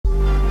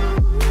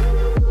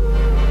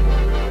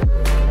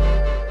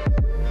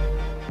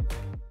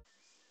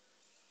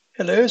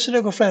Hello,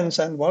 Sudoku friends,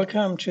 and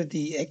welcome to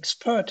the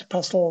Expert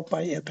Puzzle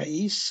by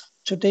País.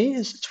 Today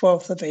is the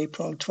 12th of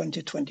April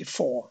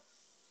 2024.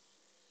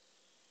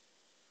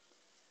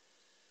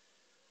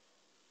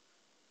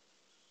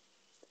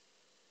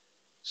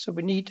 So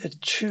we need a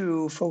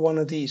 2 for one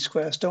of these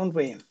squares, don't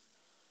we?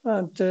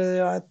 And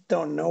I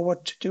don't know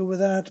what to do with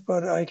that,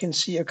 but I can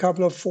see a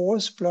couple of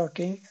 4s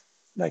blocking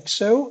like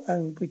so,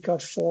 and we got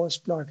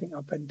 4s blocking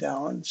up and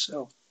down.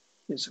 So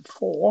here's a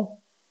 4.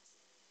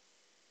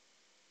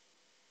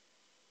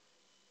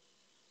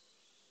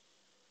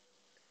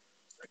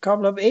 A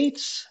couple of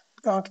 8s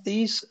block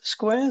these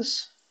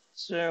squares.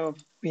 So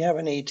we have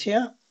an 8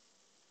 here.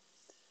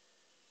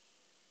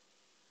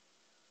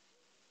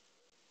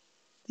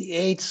 The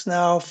 8s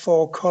now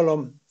for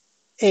column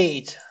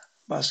 8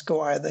 must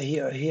go either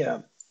here or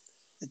here.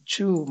 The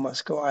 2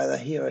 must go either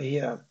here or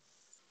here.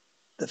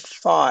 The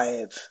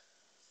 5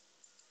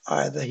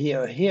 either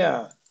here or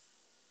here.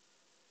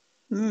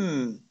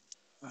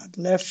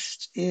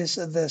 Left is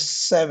the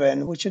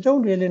 7, which I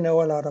don't really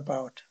know a lot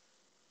about.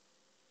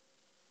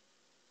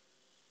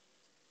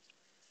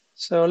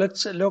 So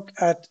let's look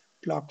at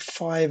block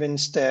 5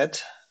 instead.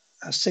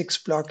 6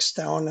 blocks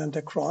down and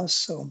across.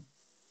 So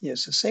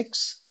here's a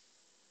 6.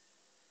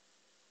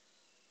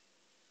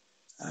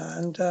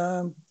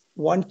 And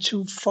 1,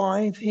 2,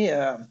 5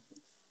 here.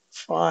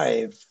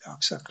 5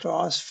 blocks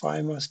across.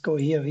 5 must go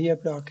here, here,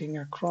 blocking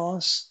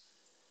across.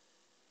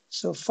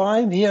 So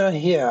 5 here,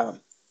 here.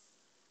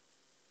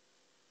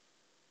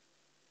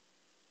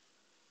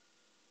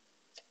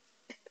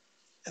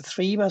 A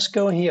 3 must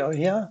go here or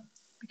here,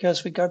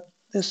 because we got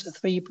this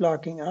 3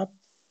 blocking up,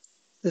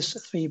 this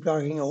 3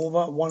 blocking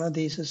over. One of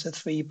these is a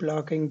 3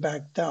 blocking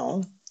back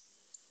down,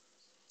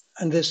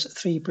 and this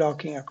 3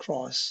 blocking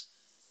across.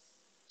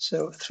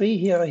 So 3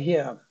 here or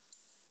here.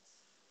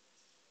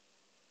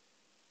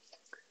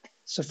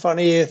 It's a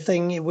funny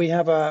thing, we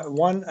have a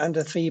 1 and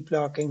a 3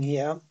 blocking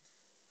here.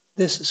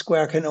 This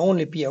square can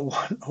only be a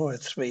 1 or a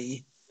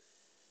 3,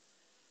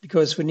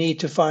 because we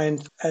need to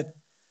find a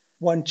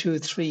 1, 2,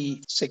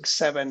 3, 6,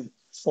 7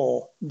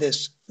 for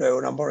this row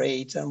number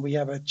 8, and we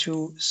have a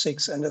 2,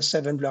 6, and a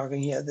 7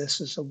 blocking here. This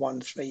is a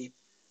 1, 3.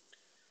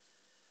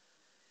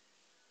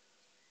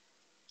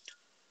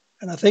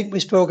 And I think we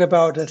spoke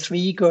about a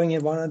 3 going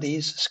in one of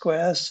these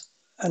squares.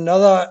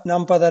 Another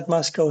number that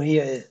must go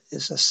here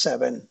is a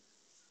 7,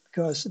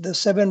 because the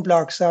 7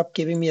 blocks up,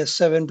 giving me a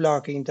 7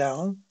 blocking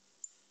down.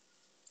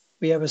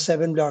 We have a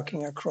 7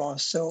 blocking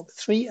across. So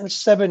 3 and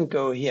 7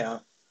 go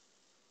here.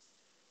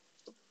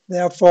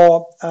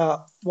 Therefore,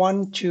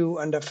 1, 2,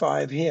 and a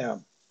 5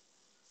 here.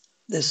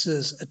 This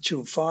is a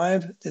 2,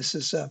 5. This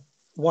is a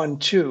 1,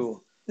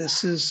 2.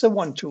 This is a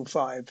 1, 2,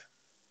 5.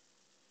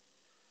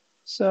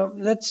 So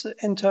let's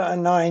enter a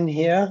 9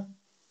 here.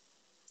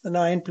 The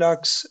 9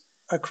 blocks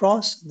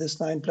across, this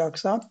 9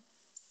 blocks up.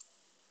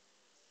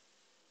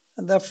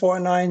 And therefore a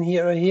 9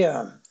 here or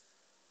here.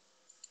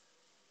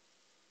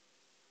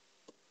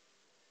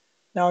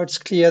 Now it's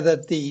clear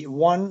that the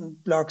 1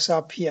 blocks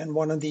up here, and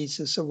one of these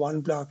is a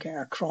 1 blocking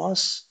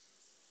across.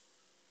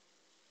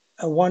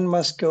 A 1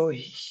 must go,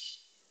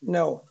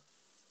 no,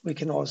 we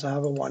can also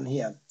have a 1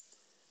 here.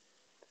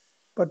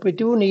 But we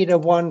do need a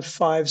 1,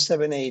 5,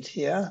 7, 8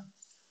 here.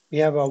 We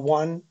have a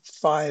 1,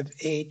 5,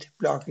 8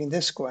 blocking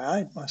this square.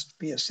 It must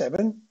be a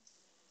 7.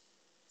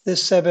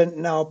 This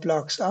 7 now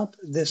blocks up.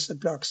 This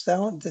blocks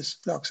down. This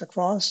blocks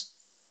across.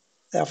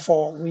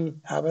 Therefore, we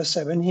have a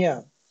 7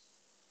 here.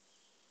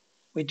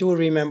 We do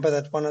remember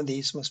that one of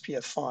these must be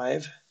a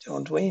 5,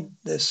 don't we?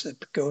 This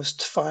goes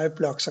 5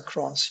 blocks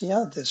across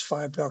here. This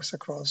 5 blocks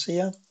across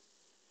here.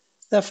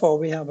 Therefore,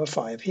 we have a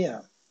 5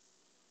 here.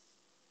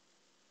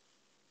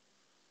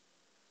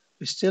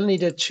 We still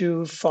need a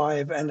 2,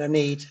 5, and an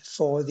 8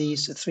 for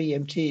these 3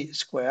 empty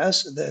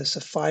squares. There's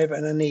a 5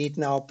 and an 8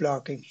 now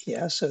blocking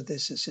here, so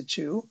this is a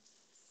 2,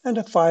 and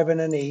a 5 and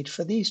an 8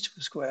 for these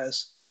 2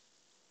 squares.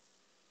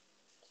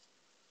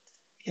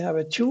 We have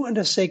a 2 and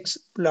a 6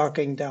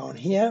 blocking down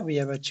here. We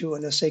have a 2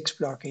 and a 6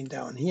 blocking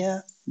down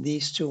here.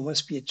 These 2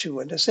 must be a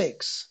 2 and a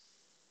 6.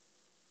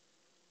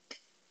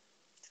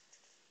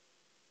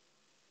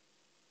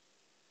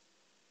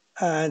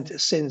 And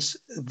since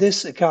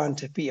this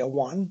can't be a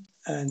 1,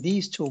 and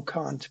these 2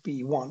 can't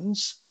be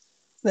 1s,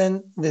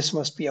 then this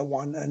must be a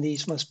 1, and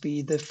these must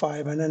be the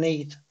 5 and an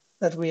 8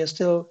 that we are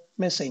still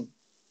missing.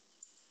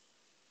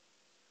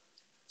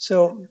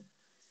 So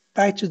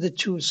back to the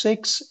 2,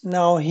 6.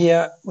 Now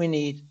here we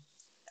need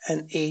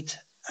an 8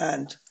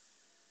 and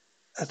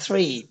a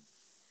 3.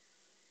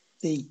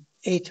 The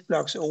 8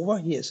 blocks over.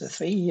 Here's a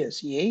 3. Here's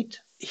the 8.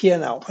 Here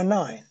now a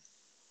 9.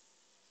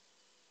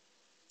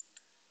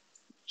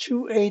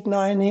 2, 8,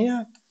 9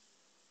 here.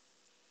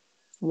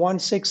 1,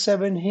 6,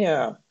 7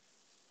 here.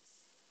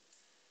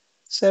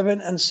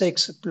 7 and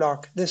 6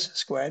 block this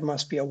square. It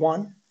must be a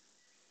 1.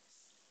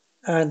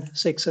 And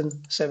 6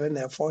 and 7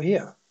 therefore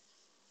here.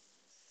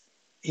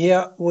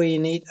 Here we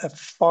need a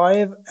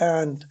 5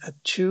 and a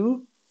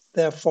 2.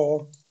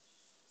 Therefore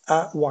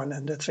a 1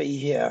 and a 3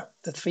 here.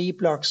 The 3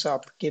 blocks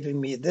up,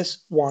 giving me this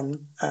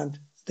 1 and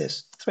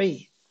this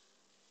 3.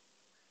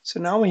 So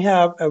now we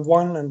have a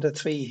 1 and a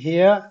 3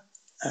 here,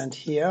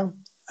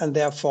 and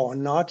therefore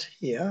not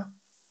here.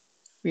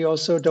 We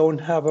also don't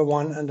have a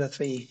 1 and a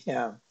 3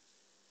 here.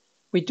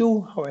 We do,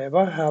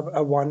 however, have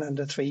a 1 and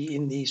a 3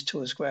 in these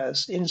two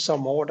squares in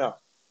some order.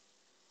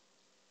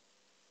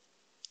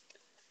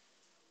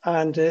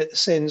 And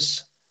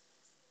since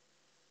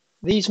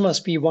these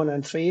must be 1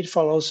 and 3, it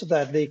follows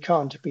that they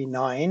can't be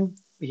 9.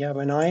 We have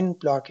a 9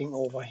 blocking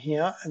over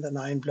here and a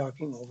 9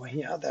 blocking over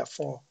here.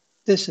 Therefore,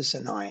 this is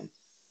a 9.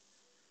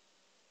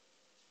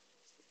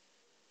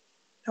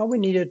 Now we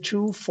need a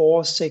 2,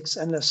 4, 6,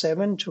 and a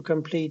 7 to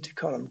complete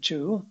column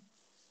 2.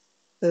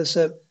 There's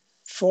a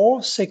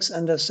 4, 6,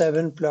 and a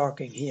 7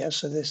 blocking here,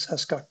 so this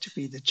has got to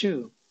be the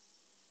 2.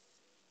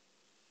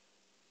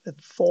 The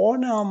 4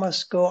 now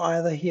must go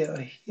either here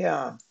or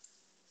here.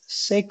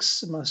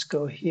 6 must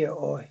go here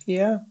or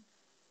here.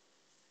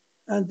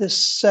 And the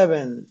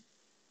 7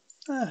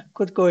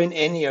 could go in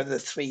any of the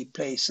 3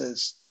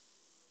 places.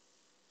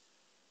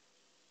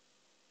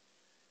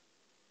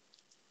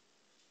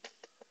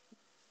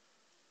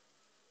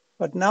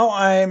 But now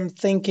I'm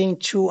thinking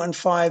 2 and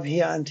 5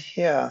 here and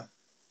here.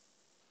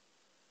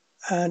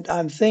 And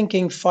I'm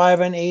thinking 5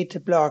 and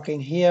 8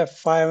 blocking here,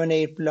 5 and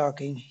 8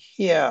 blocking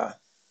here.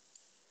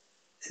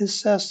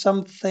 Is there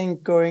something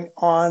going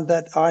on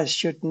that I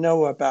should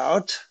know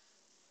about?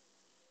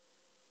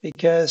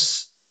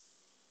 Because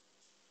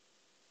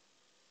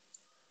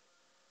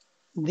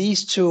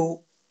these two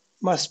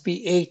must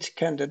be 8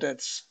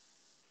 candidates.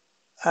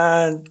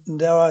 And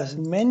there are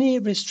many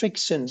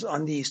restrictions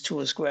on these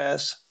two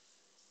squares.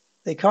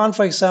 They can't,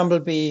 for example,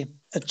 be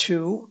a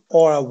 2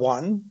 or a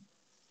 1.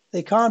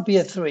 They can't be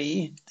a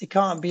 3. They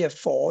can't be a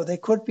 4. They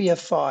could be a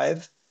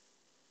 5,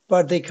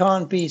 but they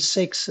can't be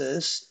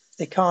 6s.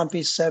 They can't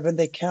be 7.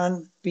 They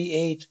can be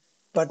 8,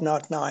 but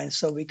not 9.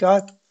 So we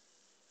got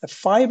a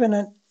 5 and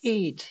an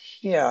 8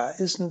 here.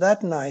 Isn't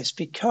that nice?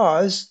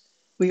 Because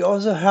we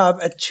also have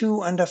a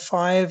 2 and a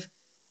 5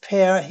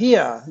 pair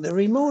here, the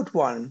remote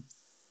one.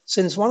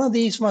 Since one of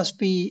these must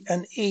be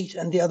an 8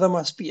 and the other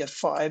must be a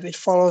 5, it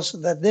follows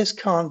that this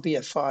can't be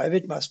a 5,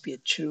 it must be a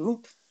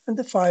 2, and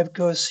the 5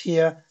 goes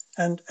here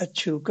and a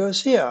 2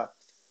 goes here.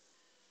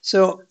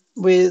 So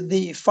with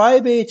the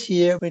 5, 8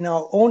 here, we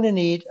now only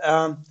need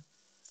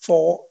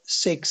 4,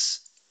 6,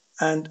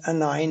 and a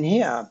 9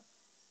 here.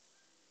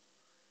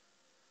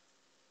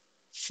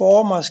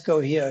 4 must go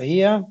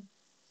here,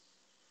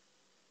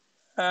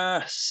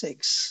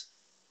 6.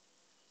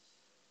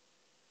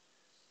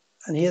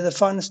 And here the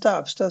fun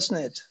stops, doesn't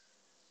it?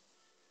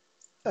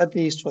 At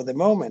least for the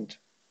moment.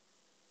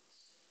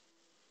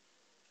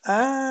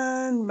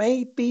 And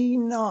maybe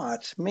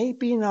not,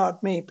 maybe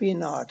not, maybe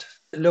not.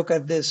 Look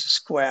at this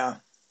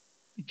square,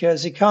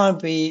 because it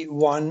can't be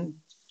 1,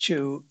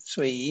 2,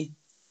 3.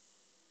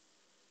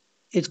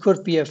 It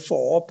could be a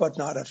 4, but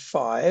not a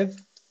 5,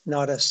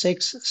 not a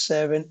 6,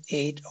 7,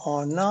 8,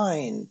 or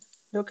 9.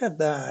 Look at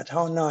that,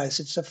 how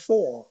nice, it's a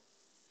 4.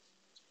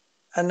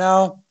 And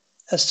now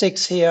a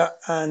 6 here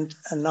and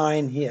a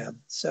 9 here.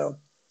 So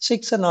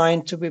 6 and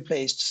 9 to be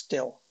placed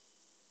still.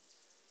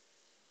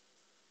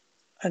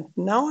 And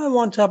now I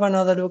want to have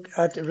another look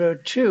at row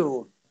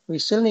 2. We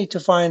still need to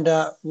find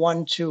a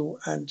 1, 2,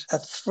 and a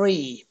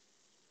 3.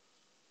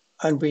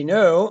 And we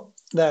know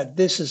that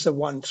this is a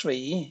 1,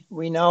 3.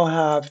 We now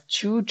have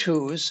 2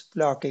 2s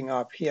blocking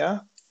up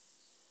here.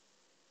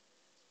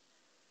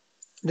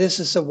 This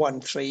is a 1,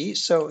 3,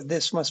 so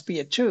this must be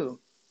a 2.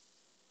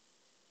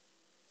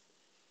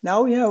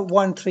 Now we have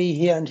 1, 3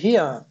 here and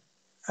here,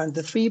 and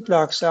the 3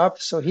 blocks up,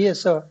 so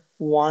here's a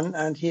 1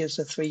 and here's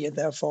a 3, and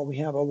therefore we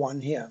have a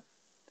 1 here.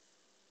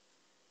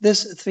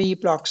 This 3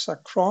 blocks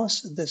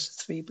across, this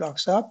 3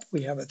 blocks up,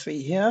 we have a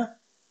 3 here.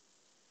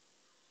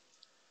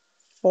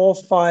 4,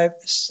 5,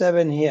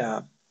 7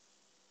 here.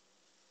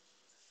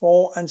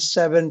 4 and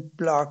 7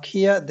 block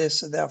here, this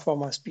therefore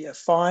must be a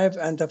 5,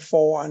 and a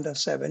 4 and a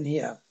 7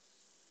 here.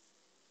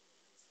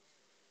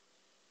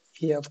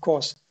 Here, of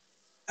course,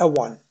 a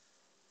 1.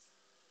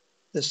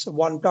 This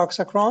 1 blocks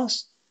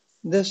across,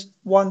 this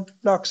 1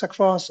 blocks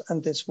across,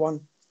 and this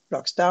 1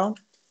 blocks down.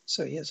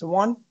 So here's a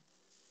 1.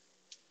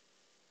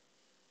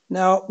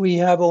 Now we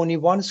have only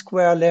one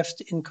square left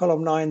in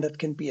column 9 that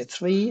can be a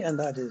 3, and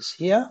that is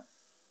here.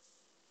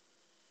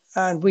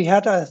 And we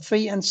had a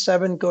 3 and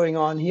 7 going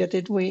on here,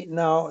 did we?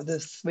 Now the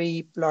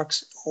 3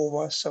 blocks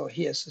over, so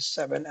here's a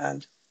 7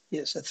 and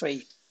here's a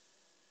 3.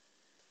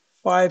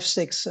 5,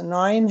 6, and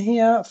 9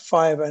 here,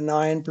 5 and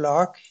 9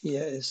 block,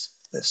 here is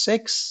the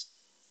 6.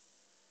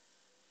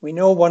 We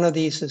know one of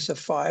these is a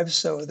 5,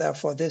 so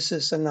therefore this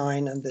is a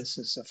 9 and this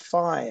is a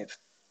 5.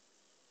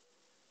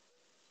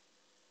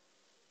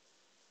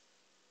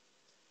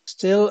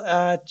 Still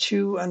a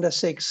 2 and a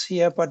 6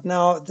 here, but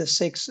now the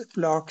 6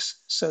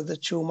 blocks, so the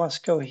 2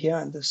 must go here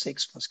and the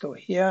 6 must go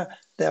here.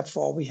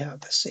 Therefore, we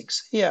have a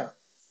 6 here.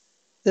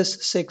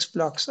 This 6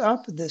 blocks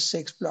up, this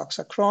 6 blocks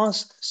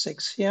across,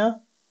 6 here.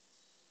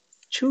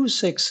 2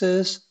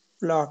 6s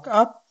block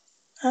up,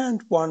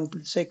 and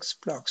 1 6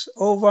 blocks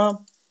over,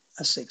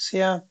 a 6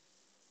 here.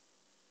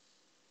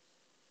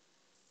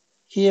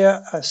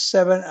 Here a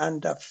 7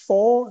 and a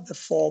 4, the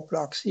 4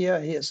 blocks here.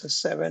 Here's a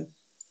 7,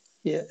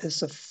 here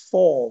is a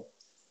 4.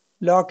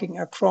 Logging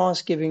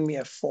across, giving me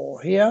a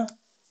 4 here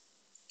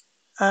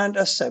and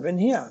a 7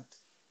 here.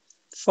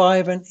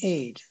 5 and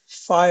 8,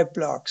 5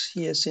 blocks.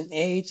 Here's an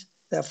 8,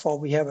 therefore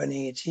we have an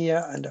 8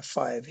 here and a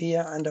 5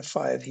 here and a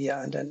 5 here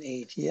and an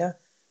 8 here.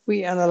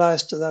 We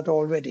analyzed that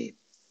already.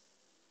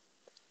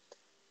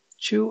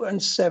 2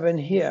 and 7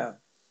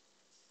 here.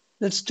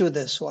 Let's do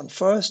this one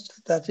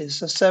first. That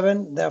is a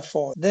 7,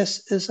 therefore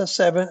this is a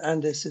 7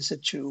 and this is a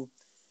 2.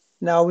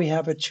 Now we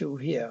have a 2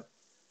 here.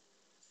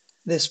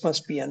 This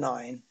must be a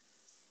 9.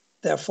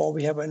 Therefore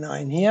we have a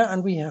 9 here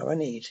and we have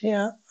an 8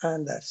 here.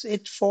 And that's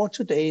it for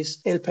today's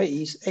El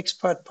País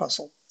expert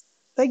puzzle.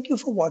 Thank you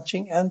for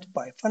watching and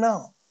bye for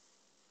now.